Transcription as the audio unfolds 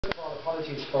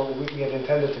apologies for, we had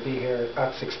intended to be here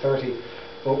at 6:30,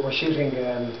 but we're shooting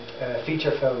a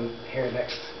feature film here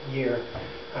next year,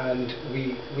 and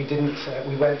we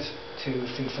went to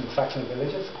see some Saxon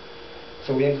villages,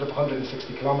 so we ended up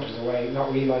 160 kilometres away,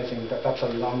 not realising that that's a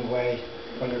long way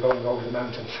when you're going over the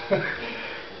mountains.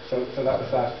 so that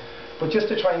was that. But just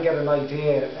to try and get an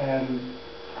idea,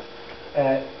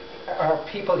 are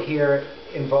people here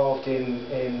involved in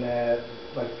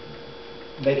like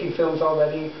making films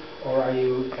already, or are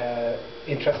you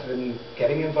interested in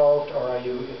getting involved, or are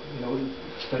you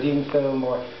studying film,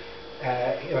 or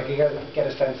you get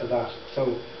a sense of that?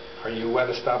 So, are you well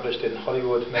established in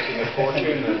Hollywood, making a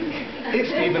fortune? It's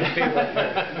Steven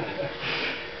Spielberg.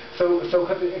 So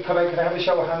could I have a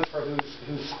show of hands for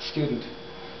who's student?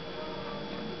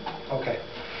 Okay.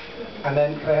 And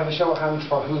then could I have a show of hands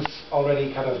for who's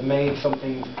already kind of made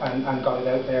something and got it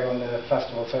out there on the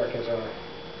festival circuit? Or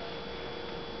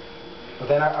but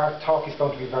then our talk is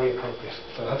going to be very appropriate,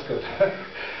 so that's good.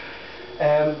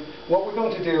 What we're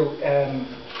going to do,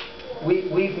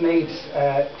 we've made,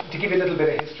 to give you a little bit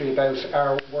of history about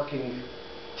our working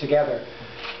together,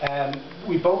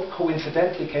 we both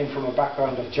coincidentally came from a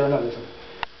background of journalism.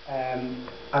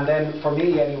 And then for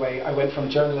me anyway, I went from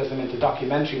journalism into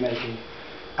documentary making,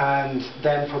 and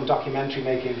then from documentary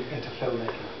making into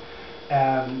filmmaking.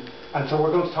 And so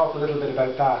we're going to talk a little bit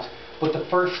about that. But the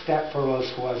first step for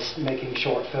us was making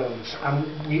short films. And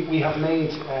we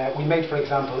made, for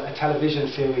example, a television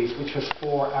series which was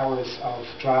 4 hours of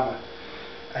drama.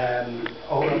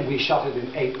 We shot it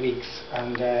in 8 weeks,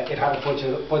 and it had a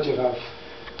budget of,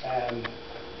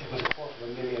 it was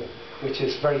 $250,000, which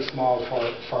is very small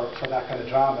for that kind of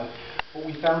drama. But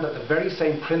we found that the very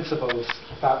same principles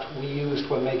that we used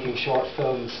when making short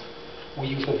films, we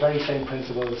used the very same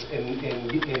principles in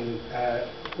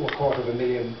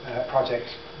 $250,000 project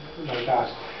like that.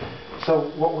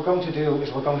 So what we're going to do is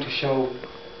we're going to show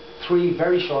 3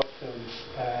 very short films,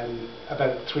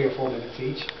 about 3 or 4 minutes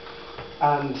each,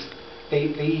 and they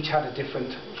each had a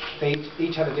different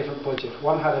budget.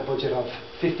 One had a budget of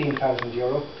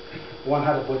 €15,000, one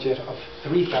had a budget of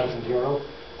 €3,000,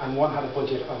 and one had a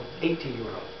budget of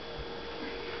 €80.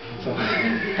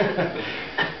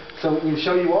 So we'll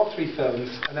show you all 3 films,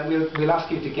 and then we'll ask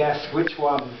you to guess which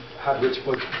one had which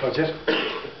budget.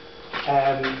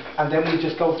 And then we'll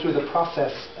just go through the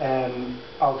process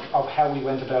of how we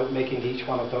went about making each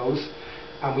one of those.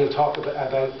 And we'll talk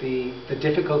about the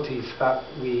difficulties that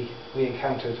we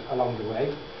encountered along the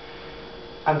way.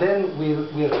 And then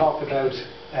we'll talk about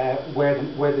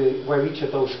where each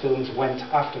of those films went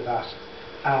after that.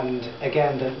 And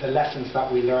again, the lessons that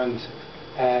we learned.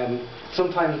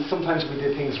 Sometimes we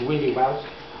did things really well,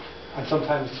 and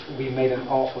sometimes we made an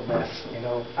awful mess,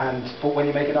 but when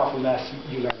you make an awful mess,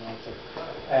 you learn also.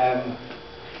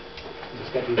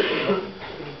 Just get these.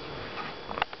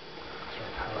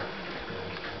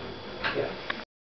 Yeah.